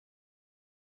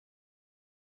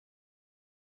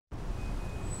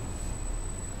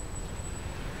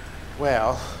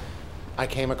Well, I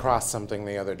came across something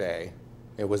the other day.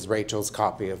 It was Rachel's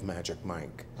copy of Magic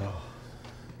Mike. Oh.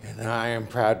 And I am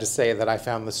proud to say that I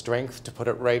found the strength to put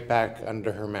it right back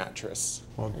under her mattress.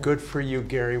 Well, good for you,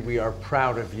 Gary. We are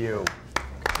proud of you.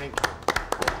 Thank you.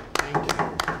 Thank you.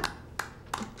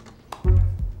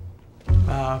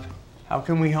 How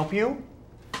can we help you?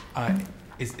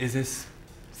 Is this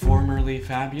formerly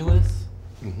fabulous?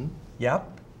 Mm-hmm.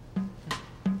 Yep.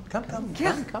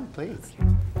 Come, please.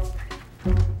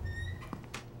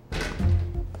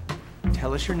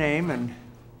 Tell us your name and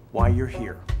why you're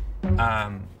here.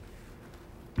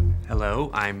 Hello,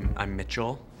 I'm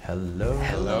Mitchell.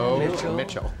 Hello,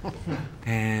 Mitchell.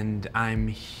 And I'm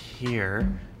here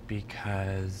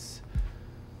because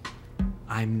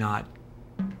I'm not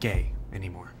gay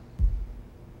anymore.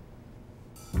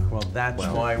 Well, that's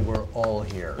why we're all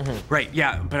here. Mm-hmm. Right,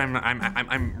 yeah, but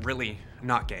I'm really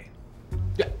not gay.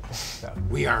 Yeah.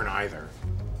 We aren't either.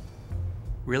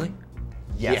 Really?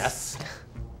 Yes.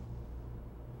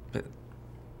 But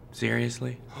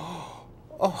seriously?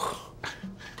 Oh.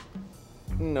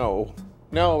 No,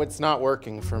 it's not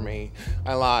working for me.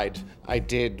 I lied. I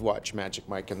did watch Magic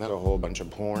Mike and then a whole bunch of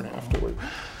porn afterward.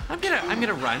 I'm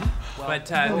gonna run. Well, but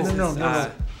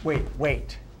no.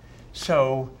 Wait.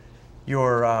 So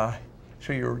you're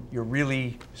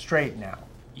really straight now.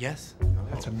 Yes.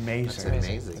 That's amazing. That's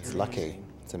amazing. It's lucky.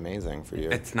 It's amazing for you.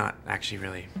 It's not actually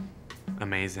really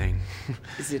amazing.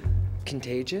 Is it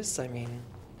contagious? I mean,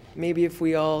 maybe if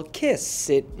we all kiss,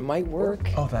 it might work.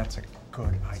 Oh, that's a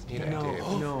good idea.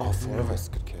 No. All four of us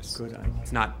could kiss. Good idea.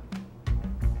 It's not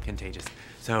contagious.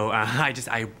 So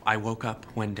I woke up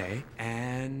one day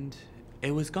and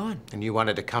it was gone. And you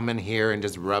wanted to come in here and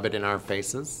just rub it in our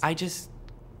faces?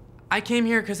 I came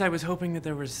here because I was hoping that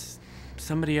there was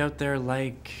somebody out there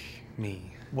like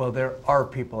me. Well, there are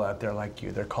people out there like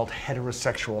you. They're called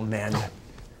heterosexual men.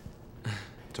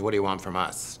 So what do you want from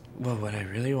us? Well, what I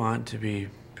really want, to be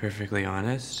perfectly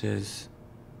honest, is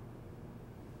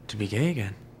to be gay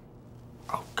again.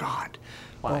 Oh, God.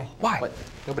 Why? Why? What?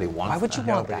 Nobody wants Why would you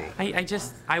want that?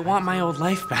 I want my old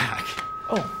life back.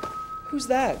 Oh, who's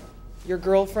that? Your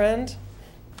girlfriend?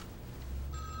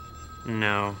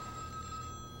 No.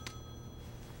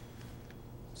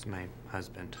 It's my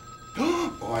husband.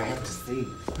 Oh, I have to see.